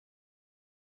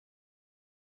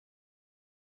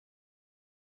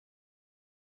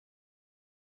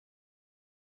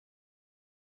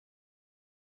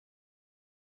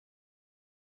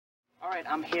All right,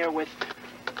 I'm here with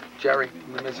Jerry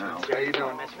from the Misfits. How you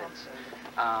doing? Misfits.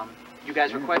 You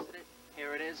guys requested it.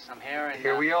 Here it is. I'm here. And,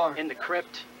 here we are. In the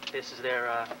crypt. This is their...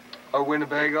 our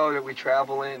Winnebago that we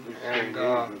travel in, and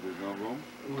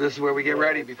this is where we get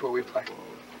ready before we play.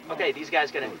 Okay, these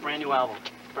guys got a brand new album.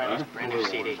 Brand new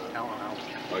CD.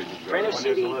 Brand new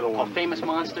CD called Famous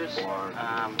Monsters.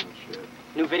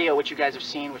 New video, which you guys have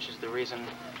seen, which is the reason...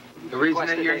 The reason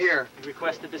that you're here. You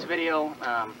requested this video.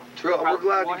 We're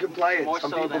glad you can play it.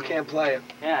 Some people can't play it.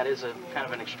 Yeah, it is a kind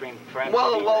of an extreme friend.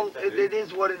 Well, it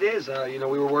is what it is. You know,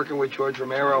 we were working with George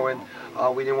Romero, and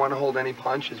we didn't want to hold any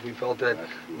punches. We felt that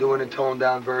doing a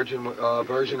toned-down version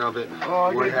of it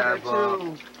would have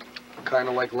kind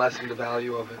of like lessened the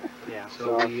value of it. Yeah.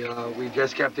 So we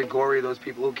just kept it gory. Those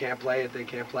people who can't play it, they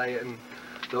can't play it, and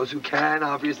those who can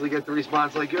obviously get the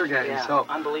response like you're getting. Yeah, so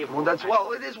unbelievable.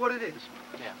 Well, it is what it is.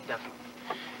 Yeah, definitely.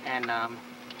 And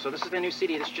so this is the new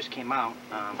CD. This just came out.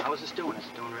 How is this doing? Is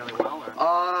it doing really well?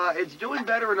 Or? It's doing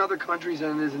better in other countries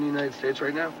than it is in the United States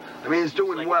right now. I mean, it's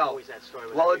doing well.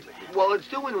 It's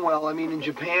doing well. I mean, in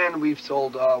Japan, we've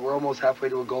sold. We're almost halfway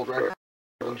to a gold record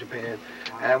in Japan,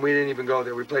 and we didn't even go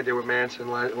there. We played there with Manson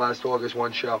last August,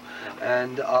 one show,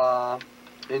 and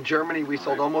in Germany, we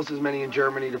sold almost as many in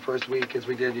Germany the first week as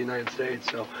we did in the United States.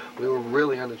 So we were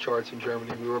really on the charts in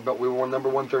Germany. We were number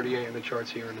 138 in the charts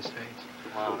here in the States.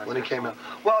 Wow, when it came out.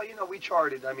 Well, you know, we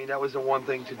charted. I mean, that was the one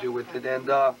thing to do with it. And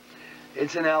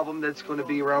it's an album that's going to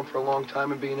be around for a long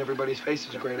time and be in everybody's face.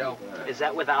 It's a great album. Is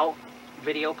that without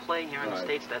video play here in the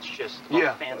States? That's just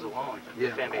fans alone.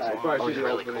 Yeah. Fan base alone. Which is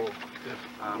really cool.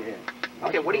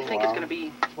 Okay, what do you think is going to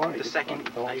be the second?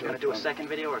 Are you going to do a second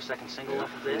video or a second single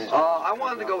off of this? I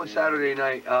wanted to go with Saturday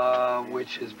Night,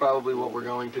 which is probably what we're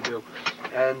going to do.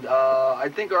 And I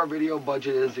think our video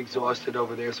budget is exhausted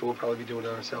over there, so we'll probably be doing it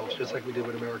ourselves, just like we did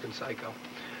with American Psycho.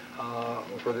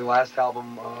 For the last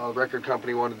album, record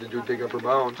company wanted to do Dig Up Her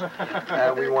Bones,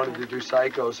 and we wanted to do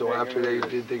Psycho, so after they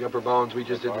did Dig Up Her Bones, we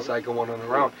just did the Psycho one on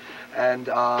our own. And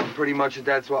pretty much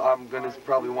that's what I'm going to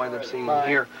probably wind up seeing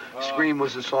here. Scream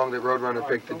was the song that Roadrunner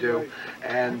picked to do,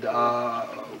 and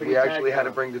we actually had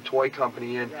to bring the toy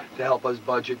company in to help us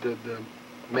budget the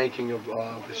making of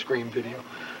the Scream video.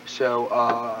 So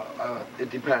it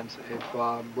depends. If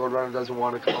Roadrunner doesn't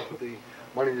want to come up with the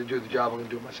money to do the job, I'm going to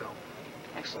do it myself.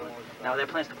 Excellent. Now, are there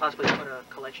plans to possibly put a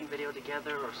collection video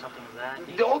together or something of that?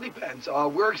 It all depends.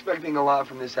 We're expecting a lot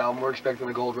from this album. We're expecting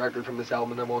a gold record from this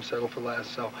album, and then won't settle for less.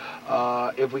 So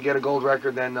if we get a gold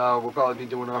record, then we'll probably be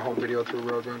doing our home video through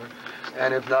Roadrunner.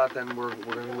 And if not, then we're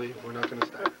going to leave. We're not going to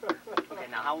stay. Okay,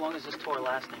 now how long is this tour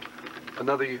lasting?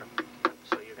 Another year.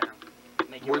 So you're going to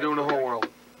make your We're doing the whole world.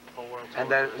 Whole world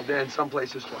tour. And then some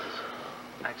places twice.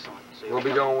 Excellent. So we'll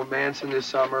be going with Manson this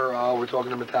summer. We're talking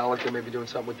to Metallica, maybe doing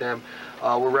something with them.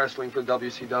 We're wrestling for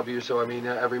WCW, so I mean,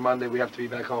 every Monday we have to be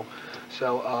back home.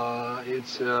 So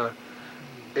it's a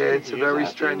very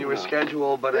strenuous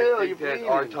schedule, but I think that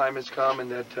our time has come and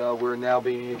that we're now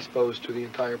being exposed to the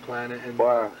entire planet, and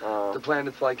the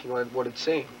planet's liking what it's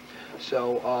seeing.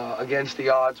 So against the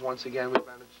odds, once again, we've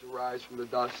managed to rise from the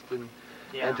dust and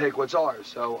take what's ours.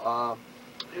 So.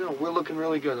 You know, we're looking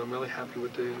really good. I'm really happy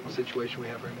with the situation we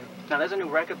have right now. Now, there's a new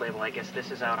record label. I guess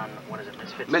this is out on, what is it,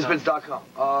 Misfits? Misfits.com.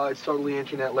 It's totally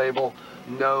internet label.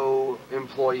 No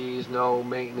employees, no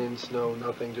maintenance, no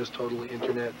nothing. Just totally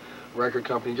internet record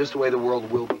company. Just the way the world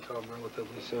will become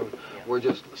relatively soon. Yeah. We're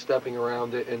just stepping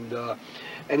around it, and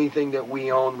anything that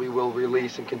we own, we will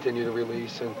release and continue to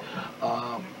release. And,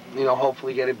 you know,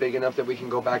 hopefully get it big enough that we can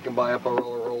go back and buy up our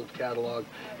old catalog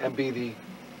and be the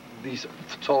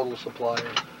total supplier.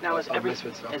 Now, is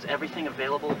everything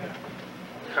available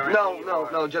currently?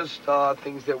 No, just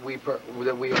things that we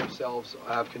ourselves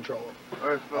have control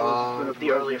of. The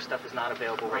earlier stuff is not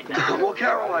available right now. Well,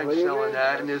 Caroline's selling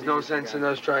that, and there's no sense in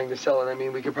us trying to sell it. I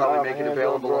mean, we could probably make it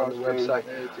available on the website.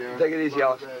 Take it easy,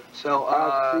 Alex. So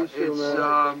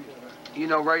it's you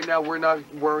know, right now we're not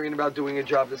worrying about doing a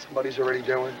job that somebody's already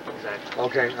doing. Exactly.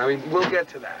 Okay, I mean, we'll get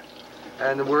to that.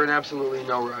 And we're in absolutely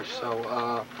no rush.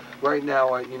 So right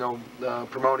now, you know,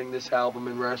 promoting this album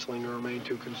and wrestling are our main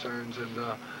two concerns.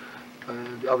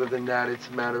 And other than that, it's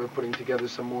a matter of putting together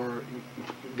some more,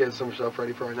 getting some stuff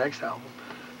ready for our next album.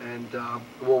 And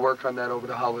we'll work on that over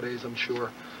the holidays, I'm sure.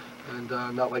 And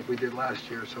not like we did last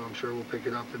year. So I'm sure we'll pick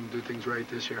it up and do things right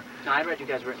this year. Now, I read you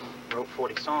guys wrote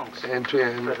 40 songs. And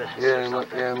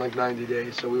in like 90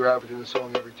 days. So we were averaging a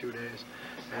song every 2 days.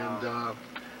 And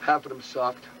half of them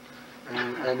sucked.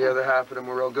 And the other half of them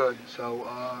were real good. So,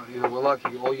 you know, we're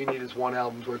lucky. All you need is one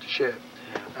album's worth of shit.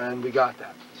 And we got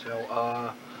that.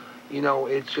 So, you know,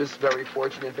 it's just very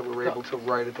fortunate that we're able to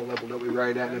write at the level that we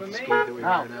write at and at the speed that we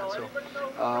write at. So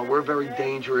we're a very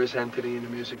dangerous entity in the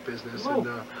music business, and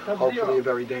hopefully a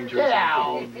very dangerous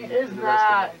entity in the rest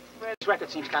of it. This record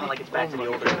seems kind of like it's back to the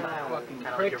older style, kind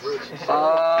of like your roots.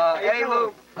 Hey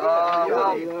Lou,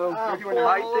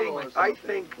 I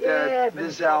think that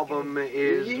this album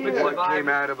is what came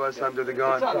out of us under the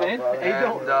gun, and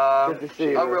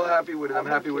I'm real happy with it. I'm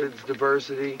happy with its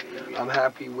diversity. I'm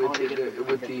happy with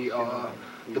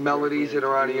the melodies that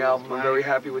are on the album. I'm very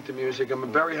happy with the music.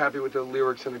 I'm very happy with the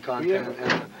lyrics and the content,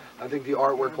 and I think the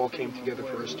artwork all came together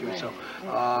for us too. So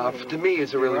to me,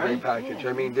 it's a really great package.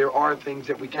 I mean, there are things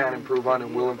that we can improve on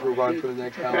and will improve on for the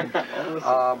next album.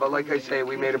 But like I say,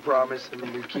 we made a promise, and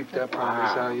we keep that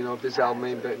promise. You know, if this album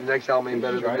ain't the next album ain't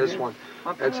better than this one,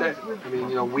 that's it. I mean,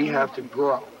 you know, we have to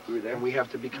grow, and we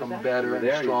have to become better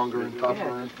and stronger and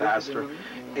tougher and faster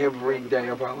every day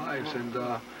of our lives.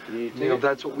 And you know,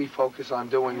 that's what we focus on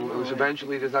doing.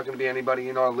 Eventually, there's not going to be anybody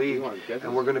in our league,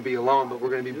 and we're going to be alone, but we're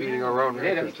going to be beating our own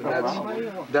records, and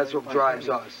that's what drives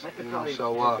us. You know,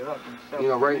 so you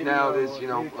know, right now there's, you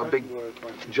know, a big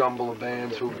jumble of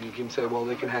bands who you can say, well,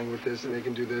 they can hang with this and they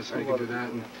can do this and they can do that,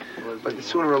 but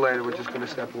sooner or later we're just going to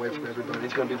step away from everybody.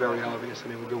 It's going to be very obvious. I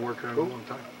mean, we've been working on it a long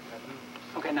time.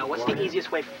 Okay, now what's the easiest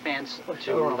way for fans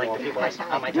to, like the people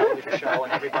on my television show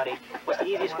and everybody, what's the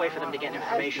easiest way for them to get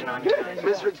information on you guys?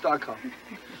 Misfits.com.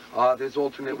 There's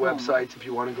alternate websites if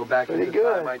you want to go back into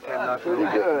time. I tend not to go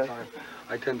back in time.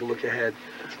 I tend to look ahead.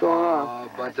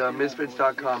 But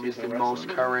Misfits.com is the most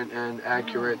current and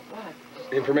accurate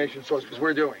information source, because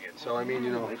we're doing it. So I mean,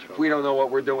 you know, if we don't know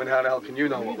what we're doing, how the hell can you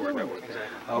know what we're doing?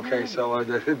 Okay, so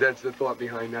that's the thought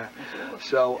behind that.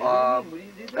 So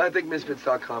I think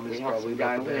Misfits.com is probably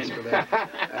about the best for that.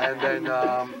 And then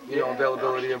you know,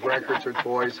 availability of records or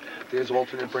toys. There's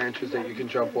alternate branches that you can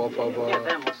jump off of.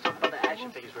 Let's talk about the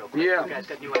action figures real quick. Yeah. You guys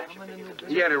got new action figures.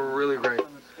 Yeah, they were really great.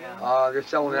 They're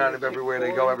selling out of everywhere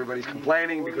they go. Everybody's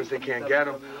complaining because they can't get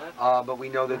them. But we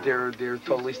know that they're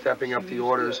totally stepping up the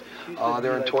orders.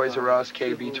 They're in Toys R Us,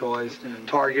 KB Toys,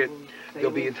 Target.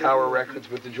 They'll be in Tower Records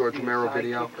with the George Romero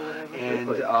video. And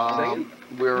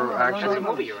we're actually...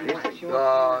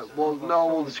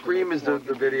 well, the Scream is the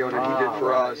video that he did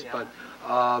for us, but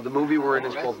the movie we're in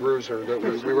is called Bruiser.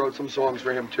 We wrote some songs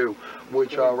for him too,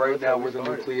 which right now we're the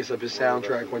nucleus of his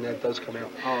soundtrack when that does come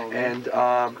out. And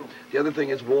the other thing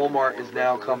is Walmart has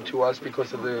now come to us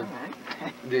because of the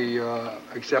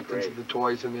acceptance of the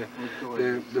toys and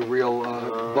the real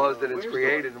buzz that it's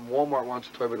created. And Walmart wants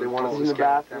a toy, but they want us to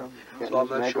scale it down. So I'm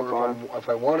not sure if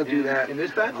I want to do that,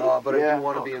 but I do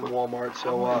want to be in Walmart.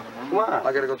 So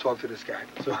I got to go talk to this guy.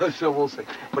 So we'll see.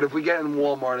 But if we get in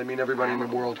Walmart, I mean, everybody in the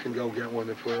world can go get one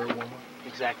if we're at Walmart.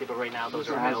 Exactly, but right now those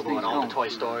are available in all the toy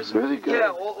stores. Really good.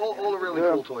 Yeah, all the really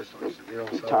cool toy stores. You know,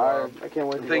 so, I can't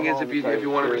wait. The thing is, if you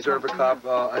want to reserve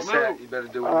a set, you better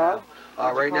do it now.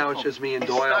 Right now it's just me and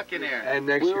Doyle, and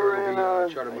next year it'll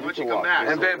be Charter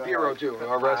and Vampiro too,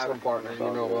 our wrestling partner. You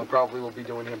know, probably we'll be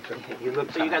doing him too.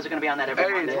 So you guys are going to be on that every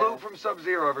Monday? Hey, it's Lou from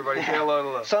Sub-Zero, everybody. Say hello to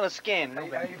Lou. Son of Skin. How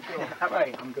you feeling? All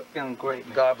right, I'm feeling great,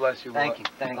 man. God bless you. Thank you.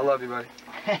 I love you, buddy.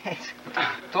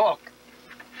 Talk.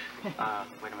 Wait a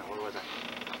minute, what was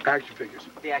that? Action figures.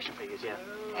 The action figures, yeah.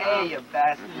 Hey, you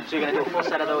bastard. So you're going to do a full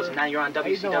set of those, and now you're on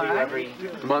WCW every...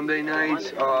 Monday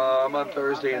nights, I'm on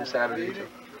Thursday and Saturday too.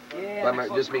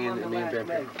 Just me and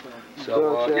Vampiro.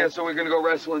 So yeah, so we're gonna go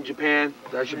wrestle in Japan.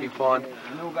 That should be fun.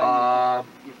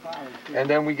 And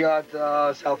then we got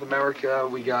South America.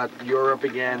 We got Europe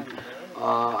again.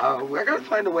 I gotta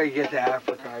find a way to get to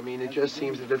Africa. I mean, it just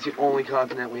seems that that's the only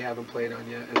continent we haven't played on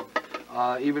yet. And,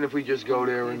 even if we just go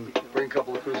there and bring a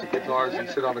couple of acoustic guitars and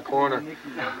sit on the corner,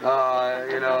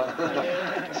 you know.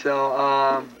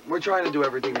 So we're trying to do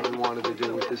everything that we wanted to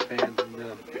do with this band, and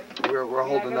we're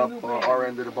holding up our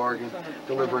end of the bargain,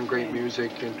 delivering great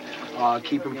music and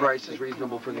keeping prices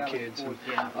reasonable for the kids, and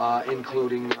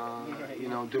including you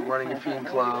know, running a theme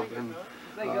club, and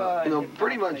you know,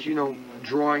 pretty much, you know,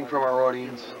 drawing from our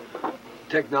audience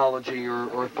technology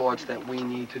or thoughts that we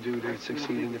need to do to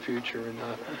succeed in the future. And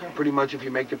pretty much if you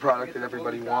make the product that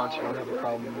everybody wants, you don't have a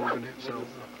problem moving it.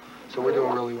 So we're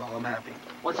doing really well. I'm happy.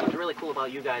 What seems really cool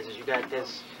about you guys is you got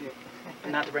this,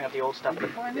 not to bring up the old stuff, but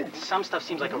some stuff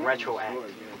seems like a retro act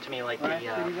to me, like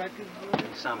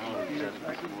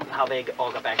how they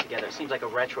all got back together. It seems like a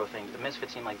retro thing. The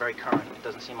Misfits seem like very current. It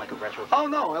doesn't seem like a retro thing. Oh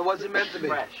no, it wasn't meant to be.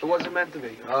 Fresh. It wasn't meant to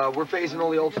be. We're phasing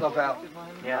all the old stuff out.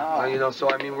 Yeah. You know,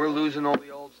 so I mean, we're losing all the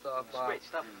old stuff. It's great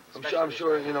stuff. I'm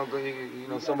sure you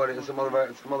know, some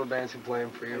other bands can play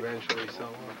them for you eventually. So,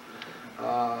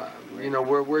 you know,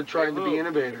 we're trying to be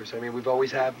innovators. I mean, we've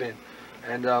always have been.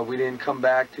 and we didn't come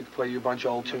back to play you a bunch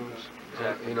of old tunes.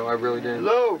 You know, I really didn't.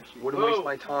 Wouldn't waste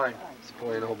my time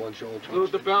playing a whole bunch of old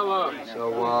tunes.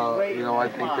 So, you know, I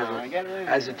think that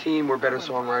as a team, we're better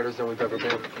songwriters than we've ever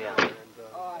been.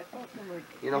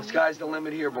 You know, sky's the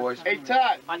limit here, boys. Hey,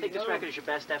 Todd. I think this record is your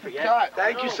best effort yet. Todd.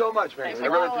 Thank you so much, man. I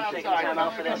really appreciate taking time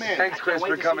out for this. it. Thanks, Chris,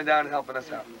 for coming down and helping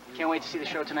us out. Can't wait to see the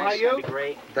show tonight. It's going to be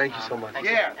great. Thank you so much. Thanks.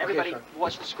 Everybody,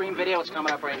 watch the Scream video. It's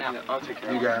coming up right now. I'll take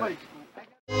care You of it.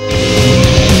 got it.